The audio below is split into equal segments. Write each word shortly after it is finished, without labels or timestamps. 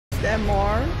there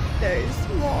more? There is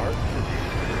more.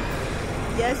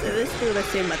 Yes, it is still the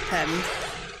same attempt.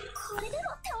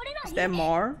 Is there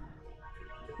more?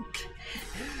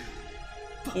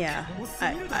 Yeah,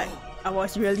 I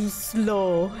was really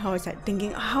slow. I was like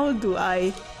thinking, how do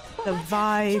I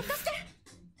survive?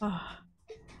 Oh.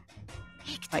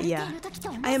 But yeah,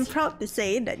 I am proud to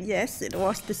say that yes, it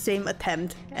was the same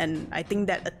attempt, and I think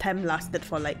that attempt lasted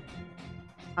for like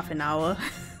half an hour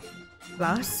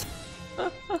plus. Oh,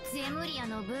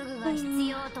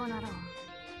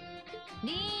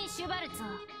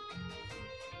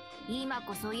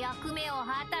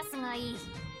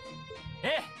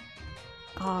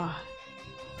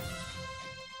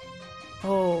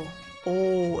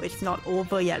 it's not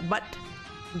over yet, but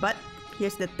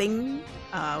here's the thing,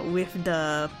 with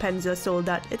the Panzer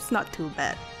Soldat, it's not too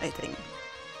bad, I think.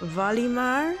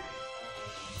 Valimar.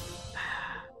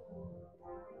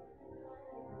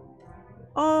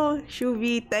 Oh,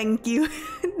 Shuvi, thank you.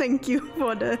 Thank you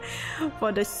for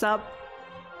the sub.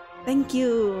 Thank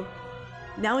you.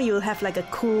 Now you'll have like a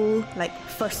cool like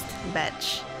first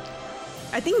badge.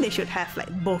 I think they should have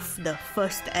like both the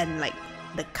first and like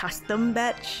the custom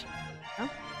badge. Huh?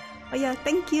 Oh yeah,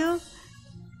 thank you.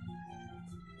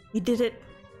 We did it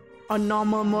on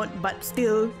normal mode, but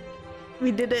still,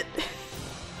 we did it.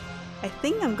 I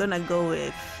think I'm gonna go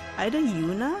with either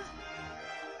Yuna or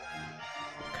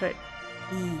Kurt.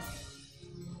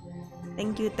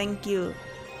 Thank you, thank you.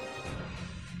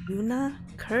 Yuna,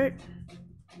 Kurt.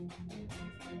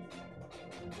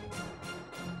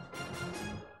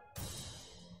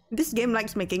 This game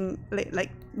likes making like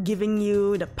giving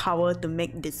you the power to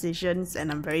make decisions,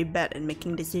 and I'm very bad at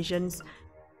making decisions.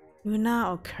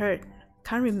 Yuna or Kurt,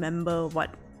 can't remember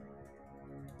what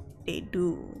they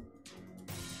do,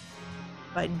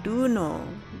 but I do know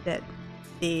that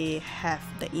they have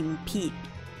the impede,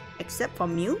 except for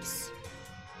Muse.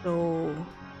 So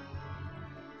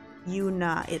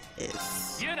Yuna it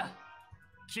is. Yuna,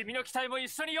 君の機体も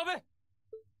一緒に呼ぶ。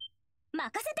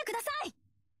任せてください。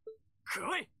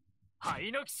来い、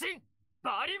灰の鬼神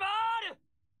バリマール。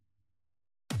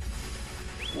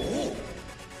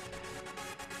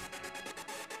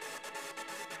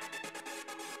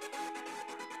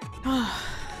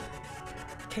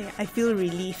Okay, I feel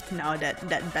relieved now that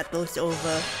that battle's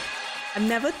over. I'm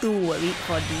never too worried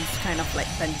for these kind of like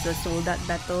Panzer Soldat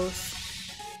battles.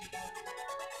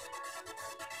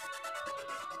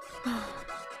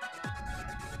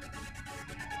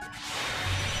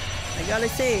 I gotta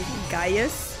say,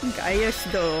 Gaius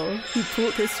though, he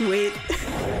pulled his weight.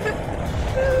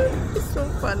 It's so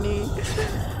funny.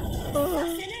 Oh.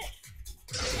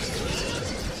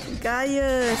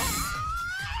 Gaius!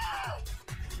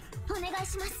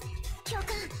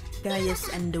 Gaius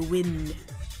and the wind.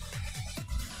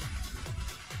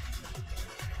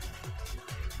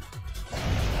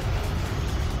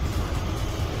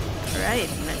 Alright,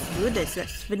 let's do this.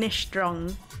 Let's finish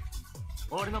strong.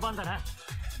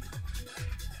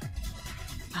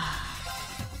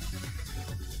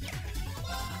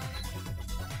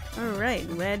 Alright,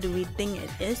 where do we think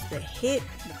it is? The head,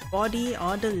 the body,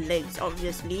 or the legs?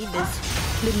 Obviously, this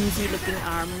flimsy looking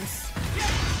arms.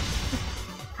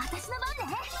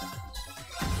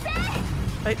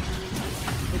 Wait,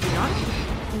 maybe not?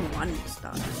 One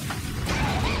star.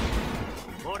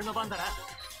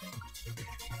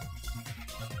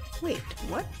 Wait,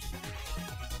 what?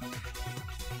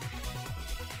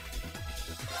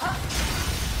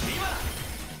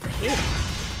 The head.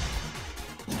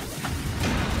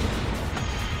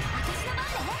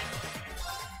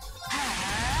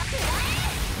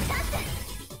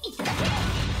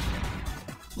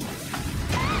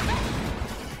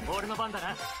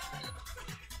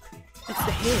 It's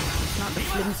the head, it's not the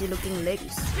flimsy looking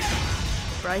legs.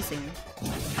 Surprising.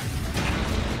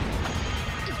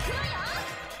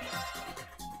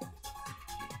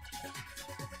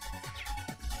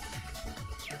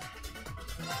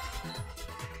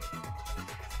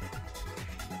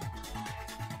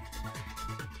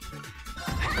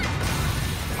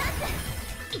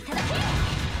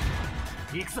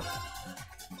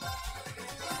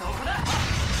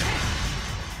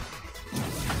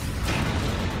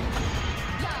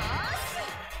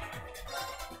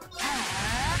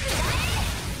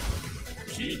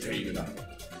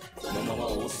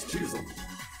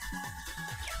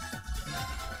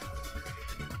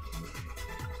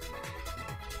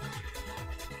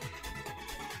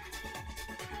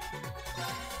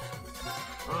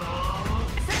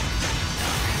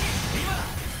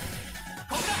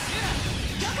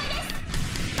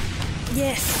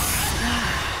 Yes!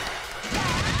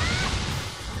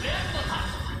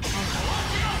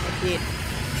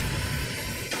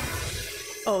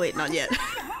 Oh, wait, not yet.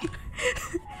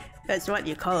 That's what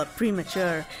you call a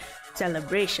premature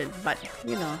celebration, but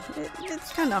you know,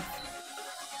 it's kind of...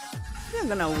 You're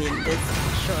gonna win this,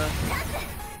 sure.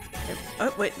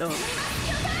 Oh, wait, no.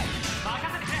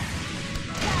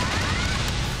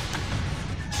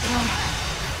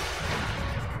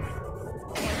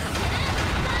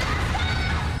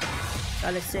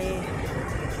 Gotta say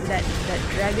that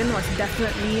dragon was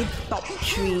definitely top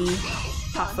 3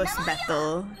 toughest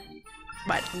battle.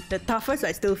 But the toughest,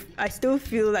 I still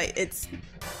feel like it's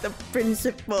the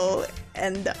principal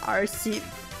and the RC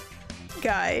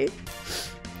guy.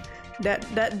 That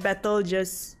battle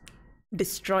just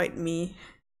destroyed me.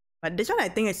 But this one I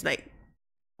think is like,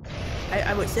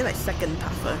 I would say like second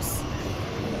toughest.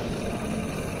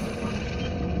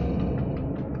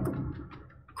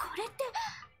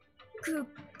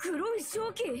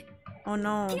 Oh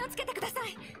no. The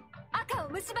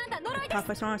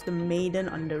toughest one was the maiden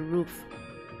on the roof.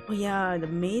 Oh yeah, the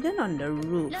maiden on the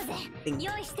roof thing.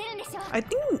 I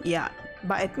think, yeah,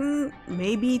 but I think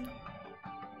maybe...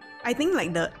 I think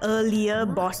like the earlier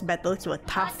boss battles were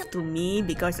tough to me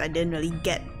because I didn't really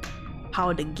get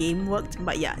how the game worked.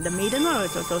 But yeah, the maiden one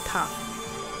was also tough.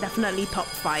 Definitely top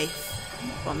 5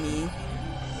 for me.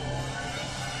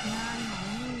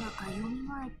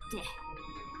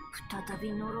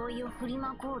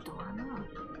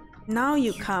 Now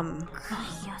you come.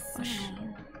 Oh,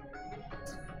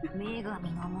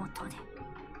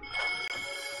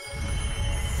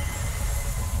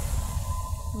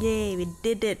 yay, we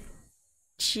did it.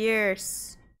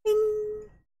 Cheers. Ding.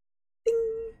 Ding.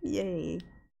 Yay.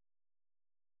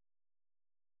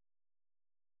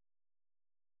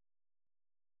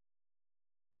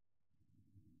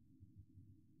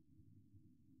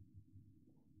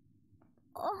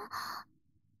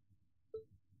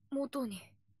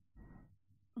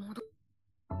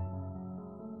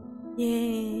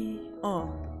 Yay.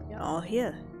 Oh, you're all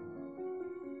here.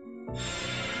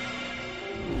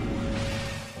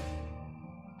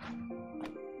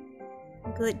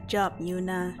 Good job,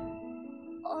 Yuna.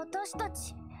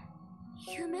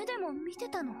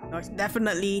 It was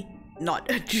definitely not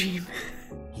a dream.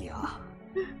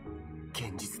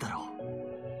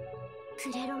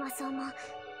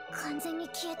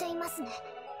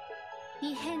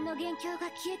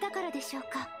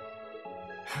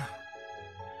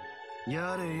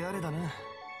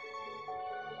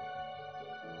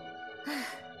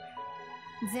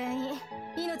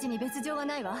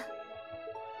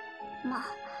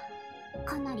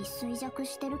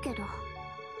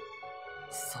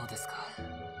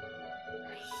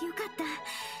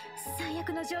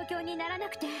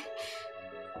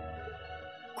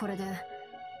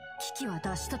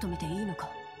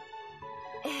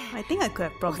 I think I could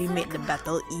have probably made the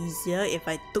battle easier if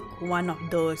I took one of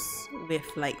those with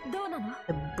like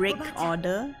the break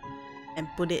order and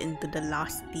put it into the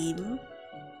last team.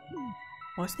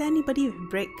 Was there anybody with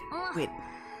break? Wait.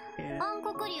 Yeah.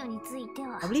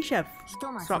 Probably should have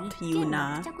swapped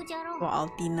Yuna for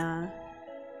Altina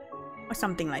or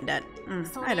something like that.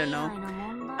 I don't know.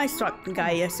 I swapped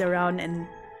Gaius around and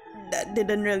that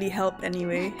didn't really help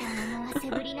anyway.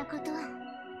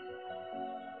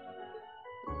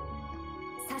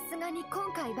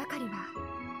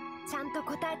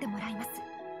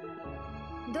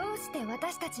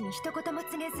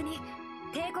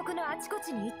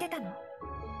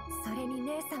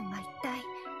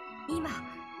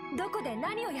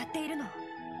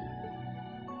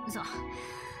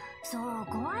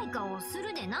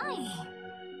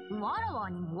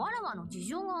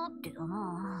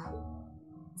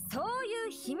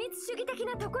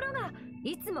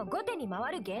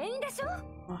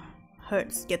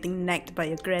 Hurts getting nagged by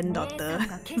your granddaughter.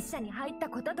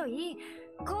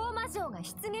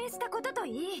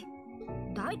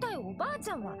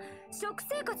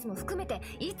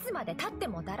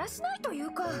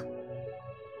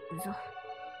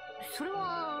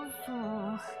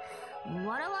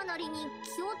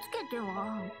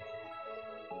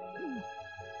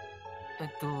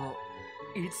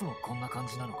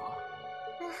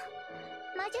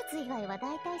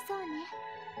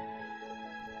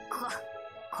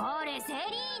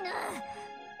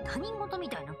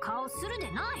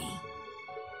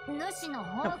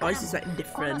 Her voice is like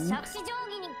different.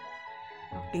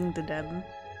 Talking to them.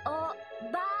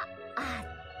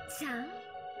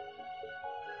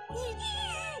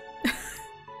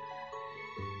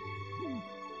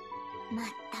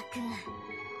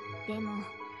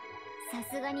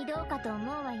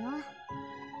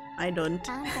 I don't.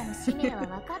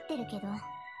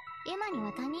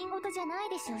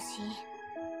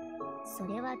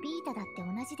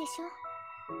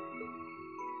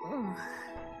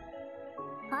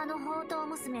 あの宝刀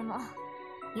娘も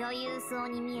余裕そう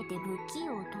に見えて不器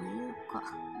用というか。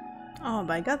Oh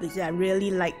my god, I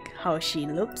really like how she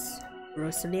looks.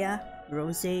 Rosalia,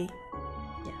 Rose. Yeah.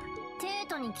 テー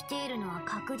トに着ているのは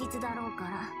確実だろうか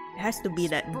ら。It has to be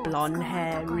that blonde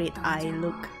hair, red eye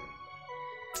look.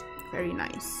 Very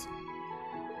nice.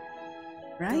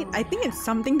 Right? I think it's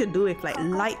something to do with like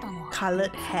light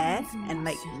colored hair and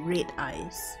like red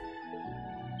eyes.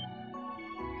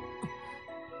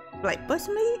 Like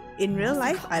personally, in real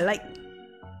life, I like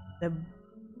the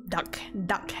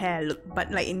dark hair look,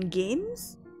 but like in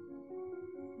games,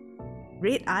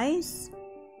 red eyes,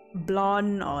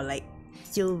 blonde or like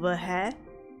silver hair,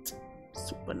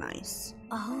 super nice.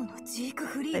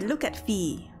 Like look at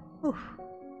Fee. Ooh,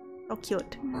 so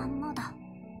cute.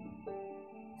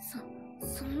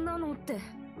 そんなのって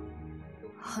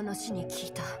話に聞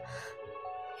いた。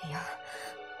いや、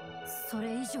そ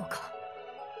れ以上か。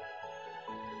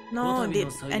No, did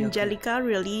Angelica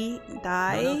really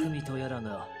die? The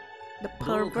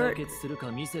pervert, the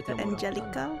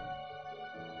Angelica?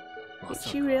 Did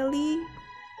she really?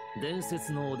 伝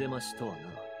説のお出ましとは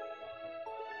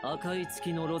な。赤い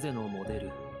月のロゼのモデル。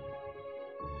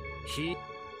そういえ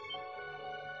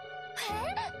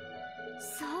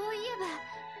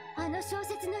ば、あの小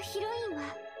説のヒロインは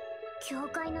教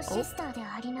会のシスターで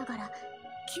ありながら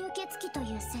吸血鬼と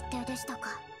いう設定でした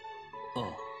か。ああ。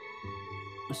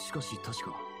しかし確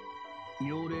か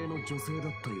妖霊の女性だ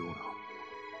ったような。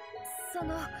そ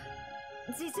の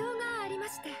事情がありま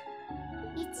して。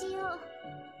一応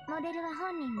モデルは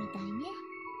本人みたいね。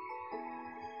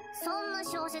そんな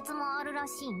小説もあるら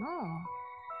しいの。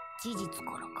事実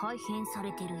から改変さ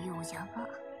れてるようじゃが、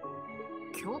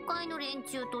教会の連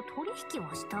中と取引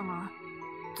はしたが、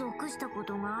属したこ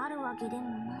とがあるわけでも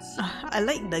なし。I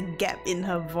like the gap in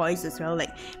her voice as well.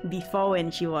 Like before when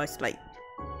she was like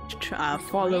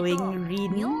following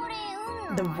reading,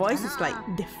 the voice is like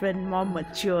different, more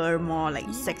mature, more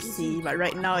like sexy. But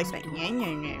right now it's like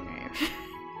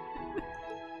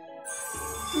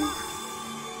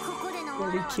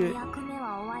really cute.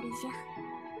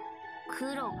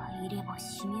 黒がいれば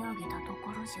締め上げたとこ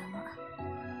ろじゃが、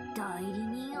代理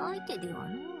人相手では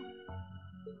の。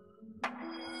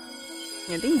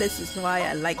I think this is why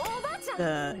I like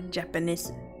the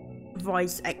Japanese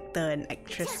voice actor and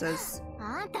actresses.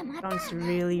 Sounds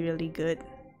really, really good.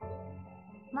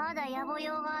 まだ野暮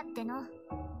用があっての。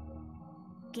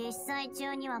決裁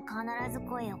中には必ず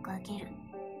声をかける。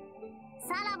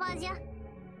さらばじゃ。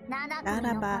7組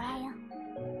の子らよ。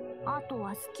あと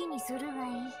は好きにするがい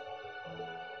い。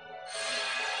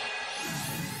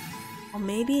Or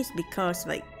maybe it's because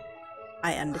like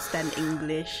I understand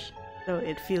English, so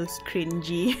it feels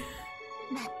cringy.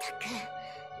 まったく、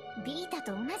ビータ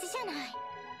と同じじゃない。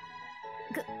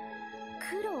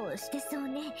苦労してそう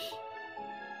ね。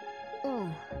う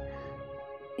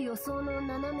ん。予想の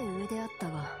斜め上であった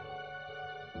が。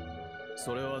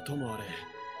それはともあれ。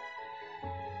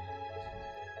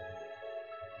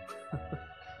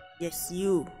Yes,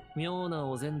 you. 妙な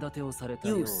お膳立てをされた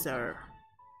よう You, sir.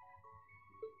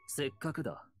 せっかく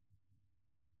だ。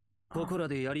ここら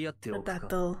でやり合っておくか。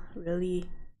 Battle, really?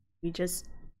 We just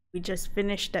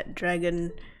finished that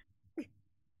dragon.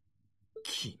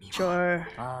 Sure.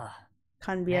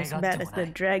 Can't be as bad as the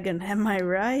dragon, am I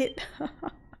right?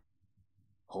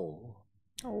 ほ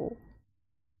う。Oh.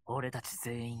 俺たち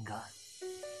全員が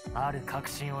ある確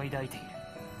信を抱いている。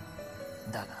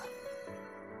だが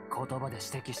言葉で指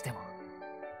摘しても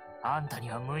あんた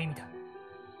には無意味だ。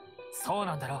そう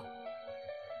なんだろ。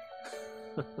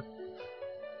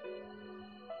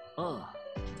ああ、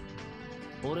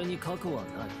俺に過去は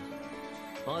ない。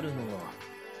あるのは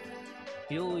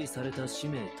用意された使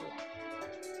命と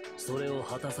それを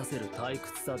果たさせる退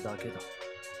屈さだけだ。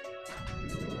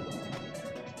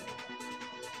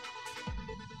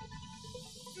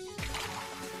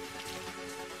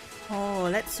Oh,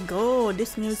 let's go.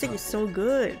 This music is so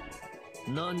good.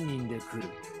 何人で来る？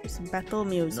 It's battle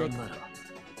music. なんなら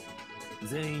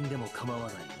全員でも構わな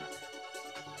い。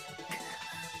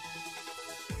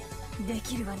で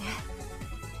きるわね。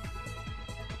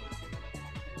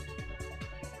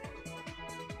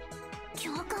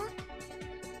教官？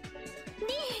リー。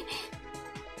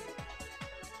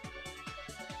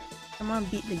 Someone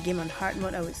beat the game on hard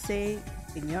mode, I would say.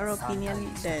 In your opinion,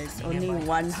 there's only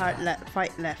one hard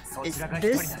fight left. Is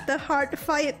this the hard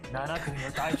fight?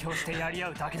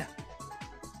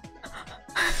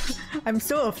 I'm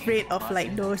so afraid of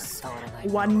like those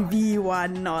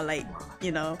 1v1 or like,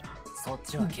 you know,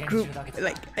 group,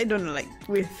 like, I don't know, like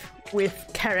with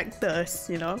characters,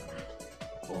 you know?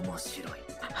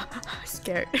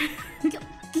 Scared.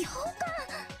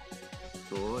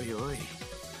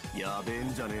 やべえ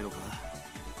んじゃねえのか。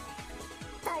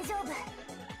大丈夫。リーン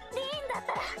だっ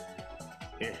たら。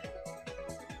え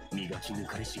え、磨き抜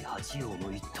かれし八王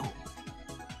の一頭。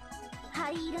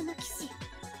灰色の騎士。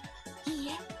いい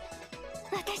え、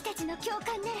私たちの教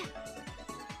官なら。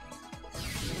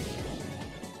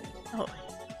Oh.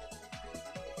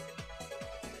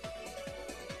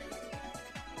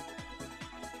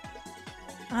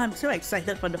 I'm so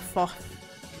excited for the fourth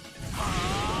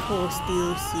Cold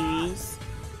Steel series.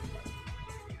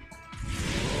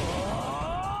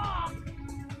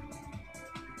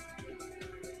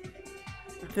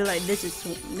 I feel like this is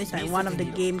like one of the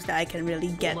games that I can really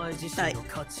get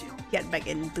back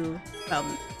into.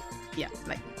 Yeah,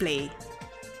 like play.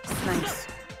 Nice.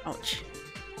 Ouch.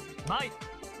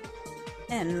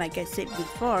 And like I said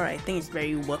before, I think it's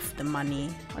very worth the money.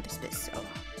 What is this? Oh.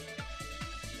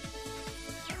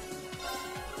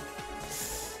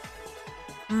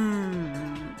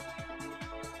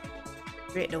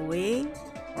 Straight away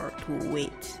or to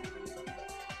wait?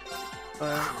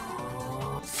 Or...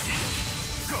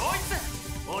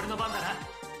 俺の番だな。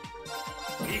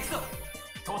行くぞ。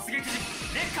突撃時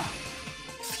烈火。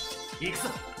行くぞ。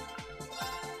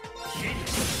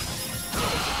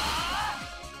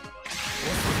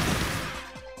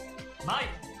前。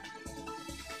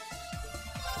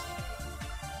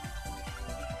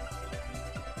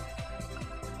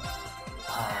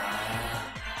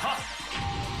はっ。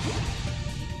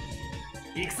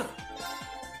行くぞ。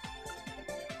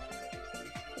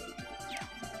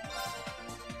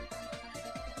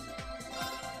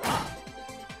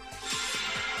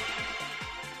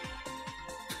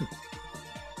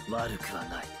悪くは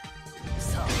ない。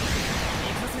さあ、行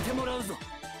かせてもらうぞ。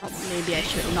Maybe I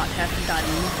should not have done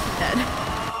that.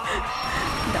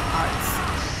 The arts.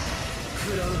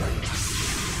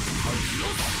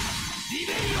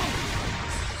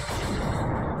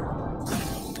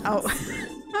 Oh.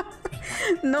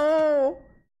 No.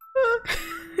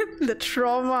 The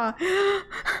trauma.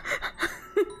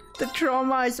 The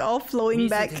trauma is all flowing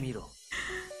back.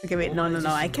 Okay, wait, no,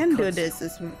 I can't do this.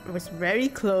 It was very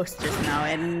close just now,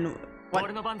 and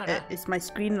what is my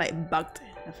screen like bugged?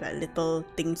 I have like little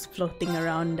things floating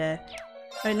around there.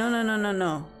 Wait,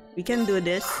 no. We can do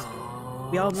this.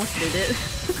 We almost did it.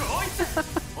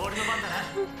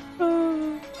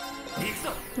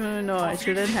 No, I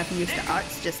shouldn't have used the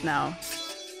arts just now.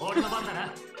 Did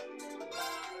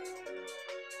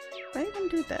I even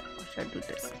do that? Or should I do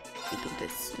this? We do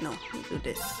this. No, we do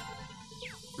this.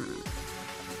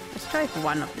 Let's try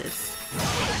one of this.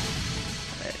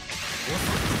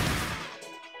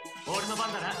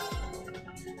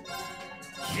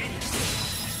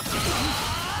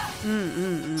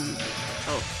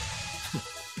 Oh.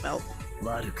 Well.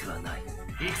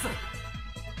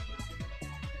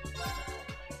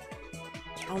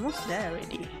 Almost there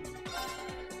already.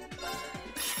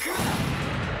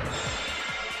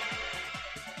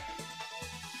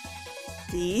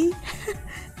 See?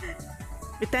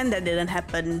 Pretend that didn't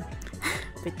happen.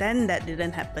 Pretend that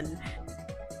didn't happen.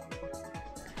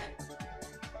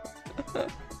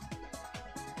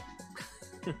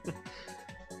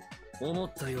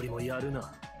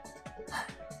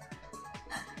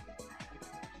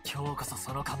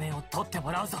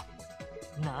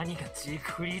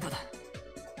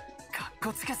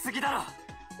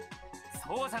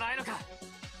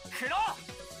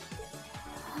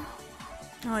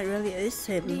 Oh, it really is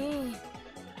him.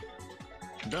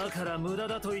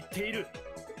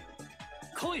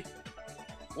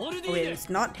 Wait, it's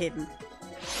not him.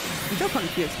 I'm so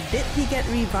confused. Did he get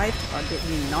revived or did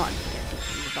he not get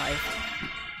revived?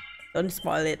 Don't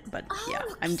spoil it, but yeah,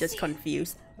 I'm just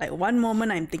confused. Like one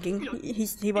moment I'm thinking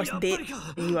he was dead,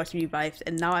 he was revived,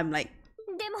 and now I'm like,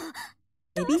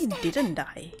 maybe he didn't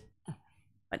die.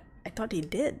 But I thought he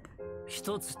did.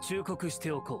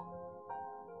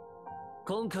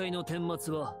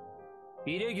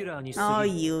 Oh,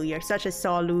 you're such a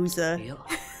sore loser.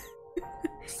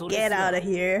 Get out of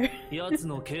here. I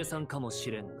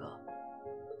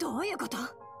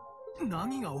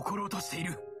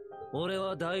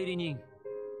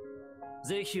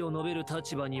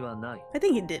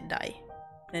think he did die.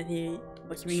 And he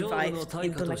was revived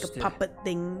into like a puppet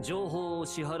thing.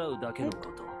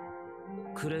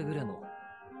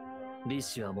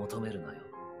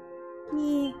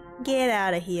 Get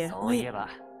out of here. Wait.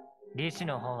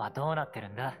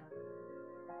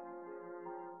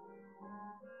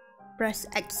 Press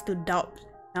X to doubt.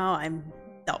 Now I'm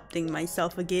doubting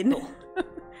myself again.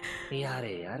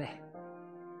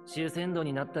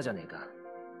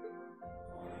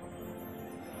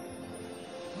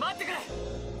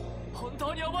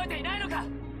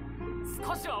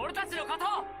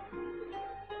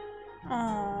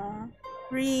 Aww,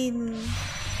 Green.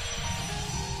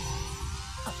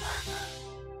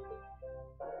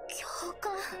 教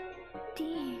官リ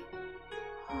ー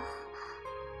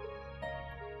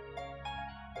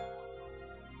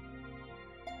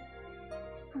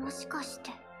ン。もしかし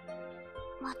て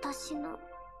私の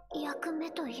役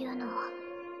目というのは。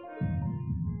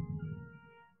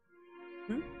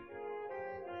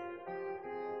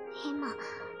今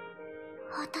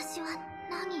私は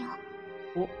何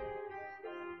を。お。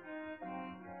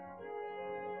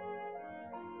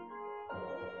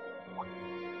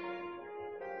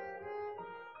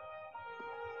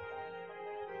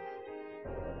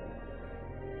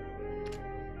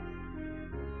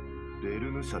ベ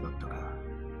ルヌ社だったか。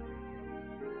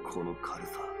この軽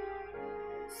さ、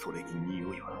それに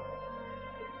匂いは。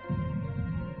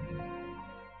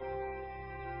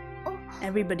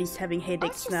Everybody's having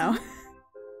headaches now.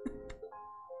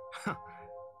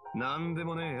 なんで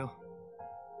もねえよ。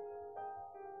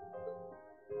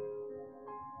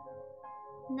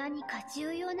何か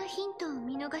重要なヒントを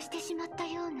見逃してしまった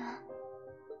ような。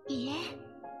いえ、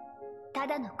た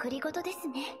だの繰り事です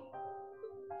ね。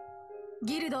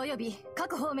ギルド及び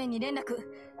各方面に連絡。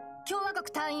共和国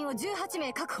隊員を18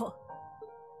名確保。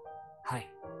はい、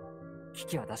危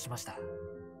機は出しました。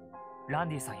ラン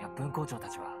ディさんや分校長た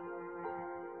ちは。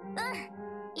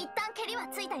一旦蹴りは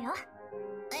ついたよ。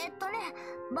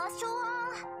場所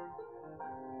は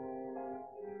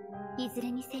いずれ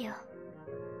にせよ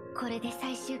これで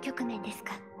最終局面です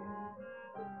か。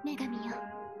女神よ、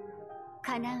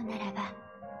叶うならば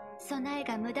備え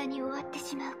が無駄に終わって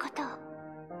しまうことを。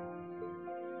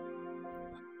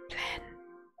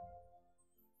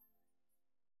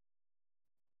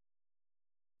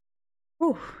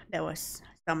Ooh, that was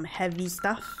some heavy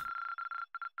stuff.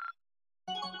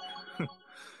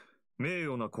 名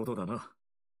誉なことだな。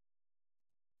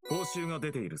報酬が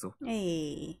出ているぞ。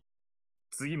Hey.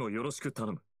 次もよろしく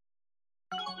頼む。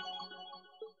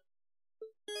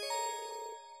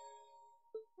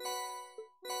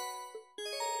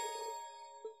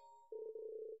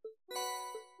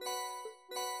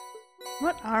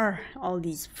What are all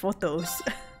these photos?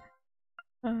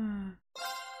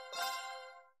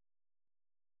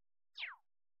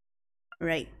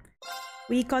 Right.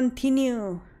 We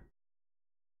continue.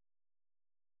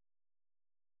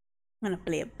 I'm gonna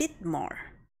play a bit more.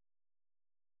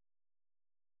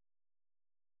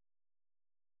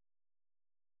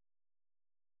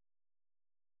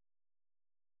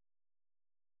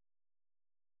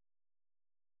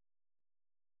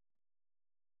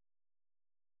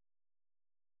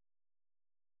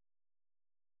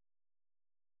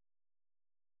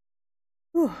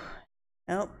 Whew.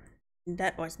 Well,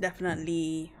 that was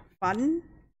definitely fun.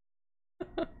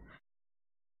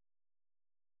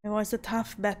 It was a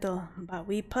tough battle, but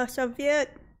we persevered.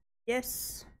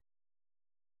 Yes.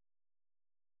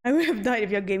 I would have died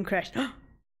if your game crashed.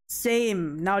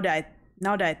 Same. Now that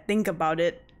I think about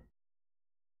it.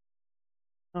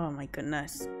 Oh my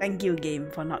goodness. Thank you,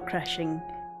 game, for not crashing.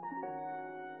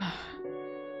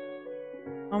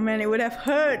 Oh man, it would have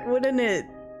hurt, wouldn't it?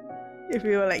 If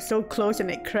we were like so close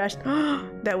and it crashed.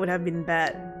 That would have been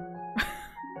bad.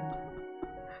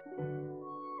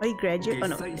 Are you graduating? Oh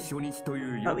no.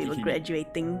 Oh, we were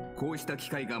graduating. こうした機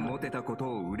会が持てたこと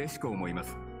を嬉しく思いま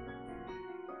す。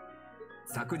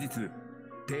昨日、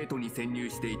帝都に潜入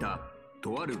していた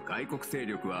とある外国勢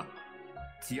力は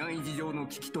治安維持上の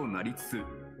危機となりつつ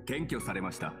検挙され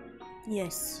ました。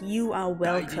Yes, you are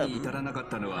大事に welcome. 至らなかっ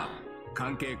たのは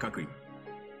関係各位、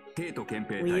帝都憲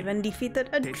兵 We 隊、 even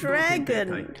defeated a 鉄道憲兵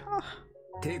dragon. 隊、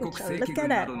帝国 Look 正 at 規軍 that.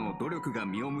 などの努力が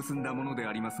実を結んだもので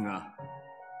ありますが、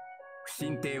不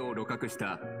審帝を鹵獲し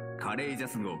たカレイジャ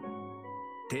ス号、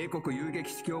帝国遊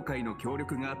撃士協会の協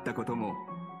力があったことも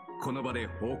この場で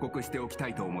報告しておきた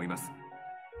いと思います。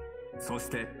そし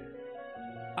て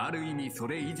ある意味そ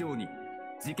れ以上に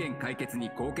事件解決に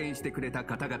貢献してくれた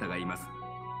方々がいます。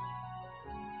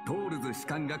トールズ士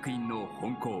官学院の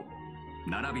本校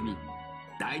並びに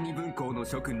第二分校の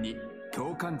諸君に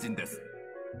共感人です。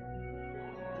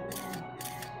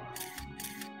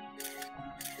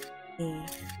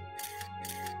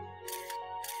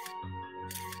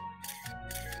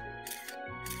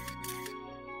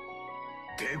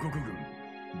帝国軍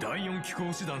第4機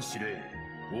構師団司令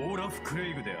オーラフ・ク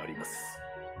レイグであります。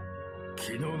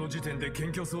昨日の時点で検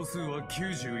挙総数は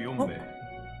94名。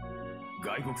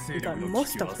外国勢力の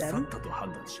危機は去ったと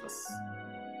判断します。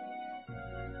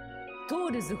ト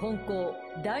ールズ本校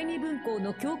第二分校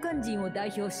の教官陣を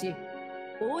代表し、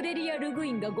オーレリア・ルグ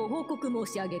インがご報告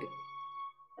申し上げる。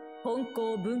本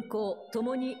校分校と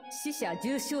もに死者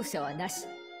重傷者はなし。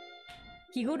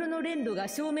日頃の練度が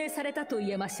証明されたと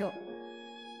言えましょう。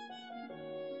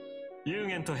有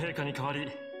言と陛下に代わ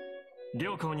り、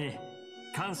両校に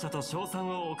感謝と称賛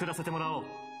を送らせてもらおう。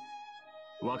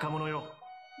若者よ、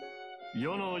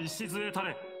世の礎た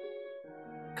れ。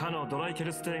かのドライケ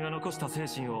ルス帝が残した精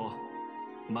神を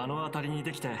目の当たりに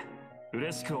できて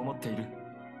嬉しく思っている。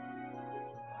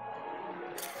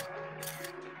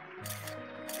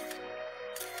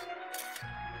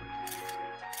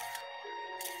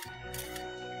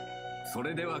そ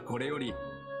れではこれより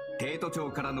帝都庁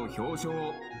からの表彰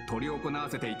を執り行わ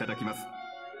せていただきます。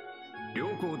両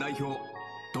校代表、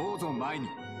どうぞ前に。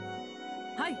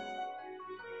はい。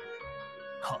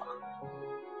は。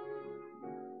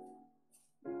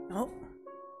Oh.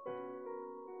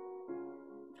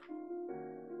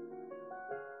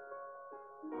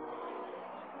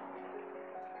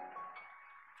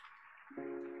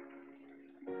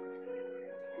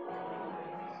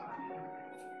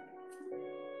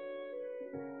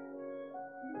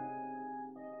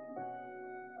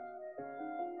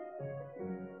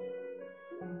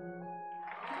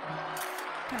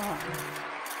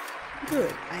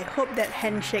 Good. I hope that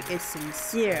handshake is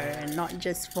sincere and not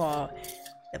just for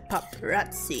the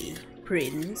paparazzi,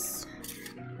 Prince.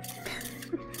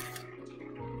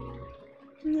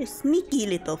 You sneaky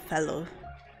little fellow.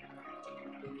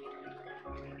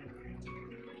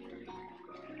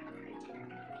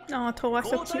 Oh, Towa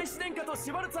so cute.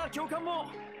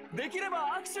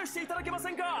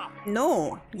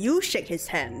 No, you shake his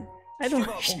hand. I don't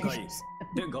shake his hand.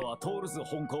 殿下はトールズ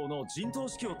本校の陣頭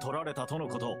指揮を取られたとの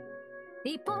こと。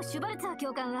一方、シュバルツァー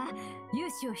教官は勇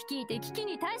士を率いて危機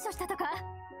に対処したとか。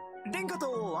殿下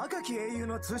と若き英雄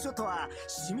のツーショットは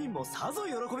市民もさぞ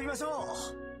喜びましょ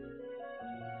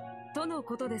う。との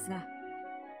ことですが、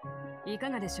いか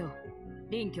がでしょう、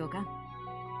リン教官。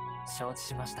承知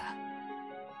しました。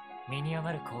身に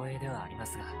余る光栄ではありま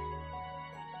すが。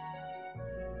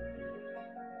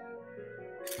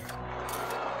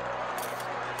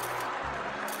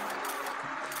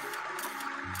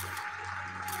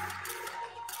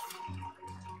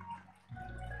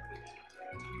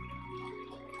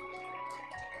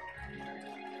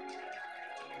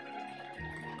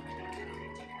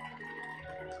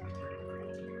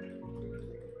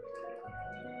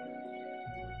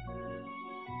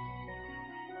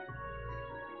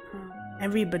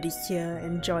Everybody's here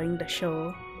enjoying the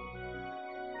show.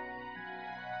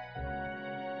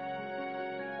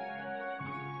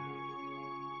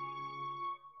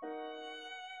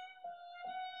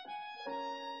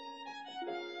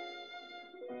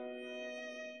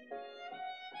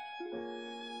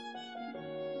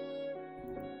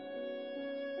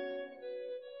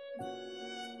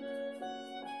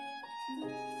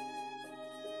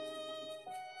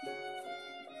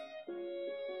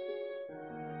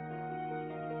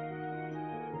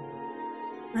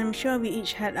 I'm sure we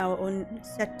each had our own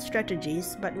set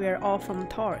strategies, but we are all from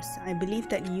Taurus. I believe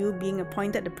that you being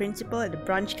appointed the principal at the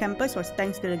branch campus was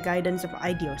thanks to the guidance of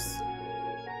Idios.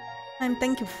 I'm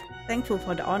thankful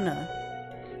for the honor.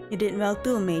 You did well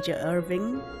too, Major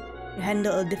Irving. You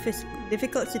handled a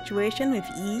difficult situation with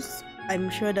ease. I'm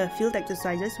sure the field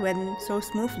exercises went so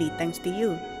smoothly thanks to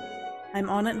you. I'm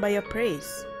honored by your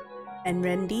praise. And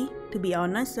Randy, to be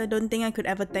honest, I don't think I could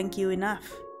ever thank you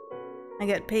enough. I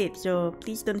get paid, so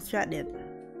please don't sweat it.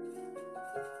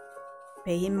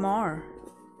 Pay him more.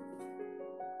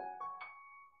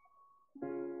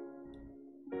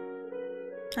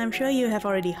 I'm sure you have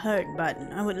already heard, but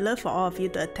I would love for all of you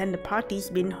to attend the parties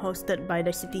being hosted by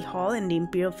the City Hall and the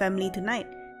Imperial family tonight.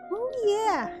 Oh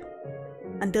yeah!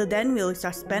 Until then, we'll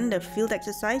suspend the field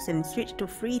exercise and switch to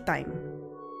free time.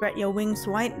 Spread your wings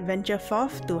wide, venture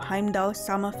forth to Heimdall's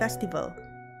Summer Festival.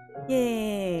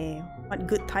 Yay! What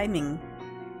good timing.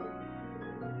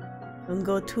 Don't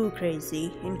go too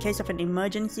crazy. In case of an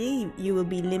emergency, you will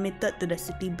be limited to the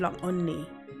city block only.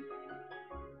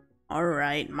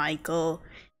 Alright, Michael.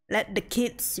 Let the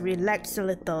kids relax a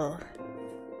little.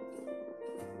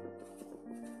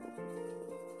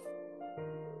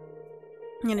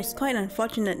 It is quite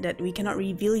unfortunate that we cannot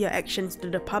reveal your actions to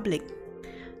the public.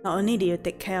 Not only did you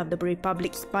take care of the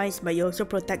Republic spies, but you also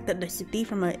protected the city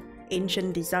from an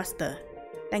ancient disaster.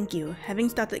 Thank you. Having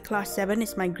started Class 7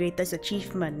 is my greatest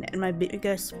achievement and my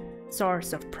biggest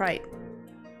source of pride.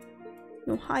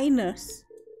 Your Highness.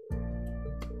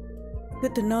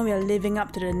 Good to know we are living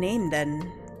up to the name then.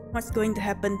 What's going to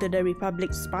happen to the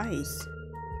Republic spies?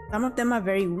 Some of them are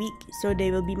very weak, so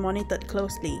they will be monitored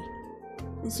closely.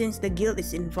 And since the guild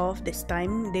is involved this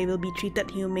time, they will be treated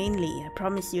humanely, I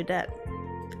promise you that.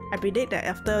 I predict that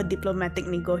after diplomatic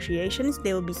negotiations,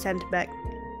 they will be sent back.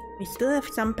 We still have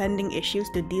some pending issues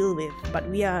to deal with, but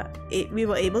we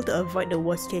were able to avoid the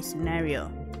worst case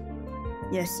scenario.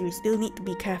 Yes, we still need to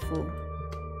be careful.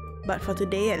 But for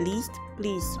today at least,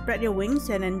 please spread your wings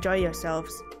and enjoy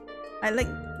yourselves. I'd like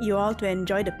you all to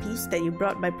enjoy the peace that you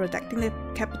brought by protecting the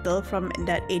capital from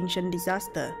that ancient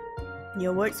disaster.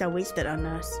 Your words are wasted on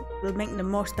us. We'll make the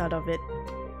most out of it.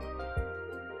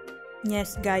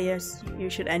 Yes, Gaius, you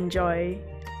should enjoy.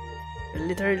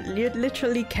 You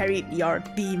literally carried your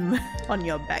team on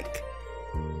your back.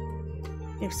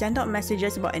 We've sent out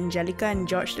messages about Angelica and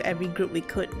George to every group we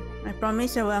could. I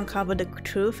promise I will uncover the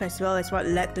truth as well as what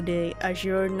led to the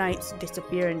Azure Knight's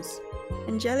disappearance.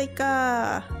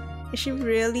 Angelica! Is she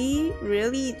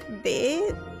really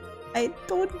dead? I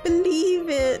don't believe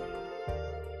it!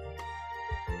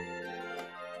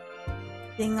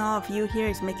 Seeing all of you here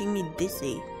is making me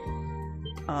dizzy.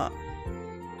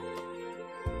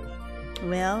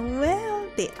 Well,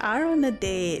 they are on a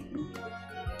date.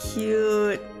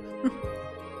 Cute.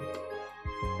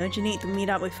 Don't you need to meet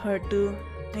up with her too?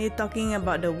 Are you talking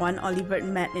about the one Oliver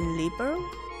met in Libero?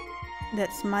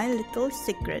 That's my little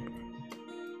secret.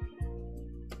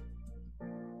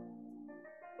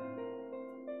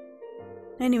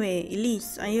 Anyway,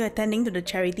 Elise, are you attending to the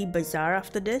charity bazaar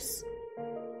after this?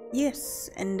 Yes,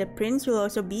 and the prince will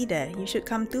also be there. You should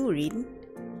come too, Reed.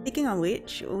 Speaking of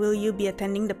which, will you be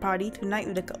attending the party tonight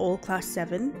with the old class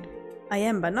 7? I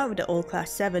am, but not with the old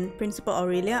class 7. Principal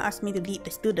Aurelia asked me to lead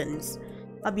the students.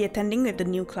 I'll be attending with the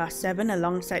new class 7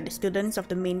 alongside the students of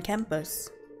the main campus.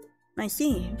 I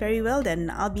see. Very well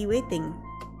then, I'll be waiting.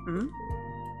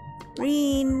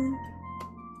 Reen!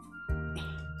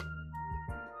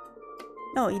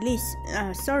 Oh, Elise,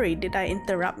 sorry, did I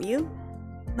interrupt you?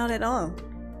 Not at all.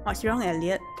 What's wrong,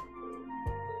 Elliot?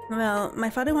 Well, my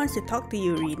father wants to talk to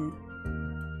you, Reen.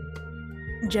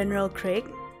 General Craig?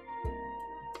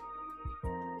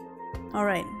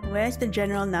 Alright, where's the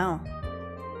general now?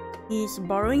 He's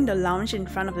borrowing the lounge in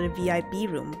front of the VIP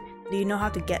room. Do you know how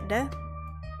to get there?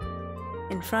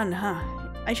 In front, huh?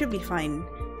 I should be fine.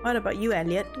 What about you,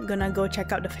 Elliot? Gonna go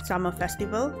check out the summer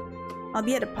festival? I'll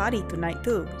be at the party tonight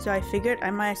too, so I figured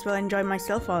I might as well enjoy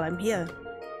myself while I'm here.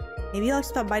 Maybe I'll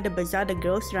stop by the bazaar the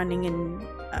girls running in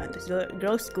the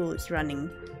girls' school is running.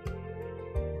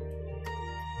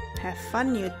 Have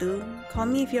fun, you two. Call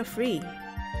me if you're free.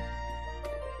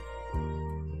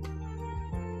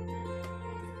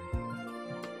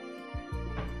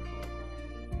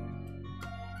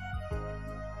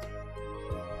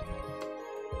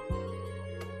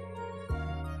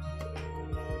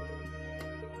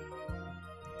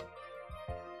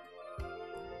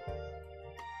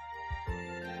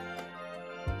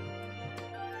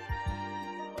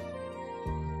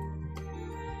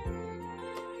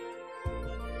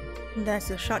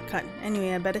 That's a shortcut.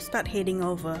 Anyway, I better start heading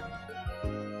over.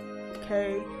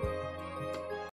 Okay.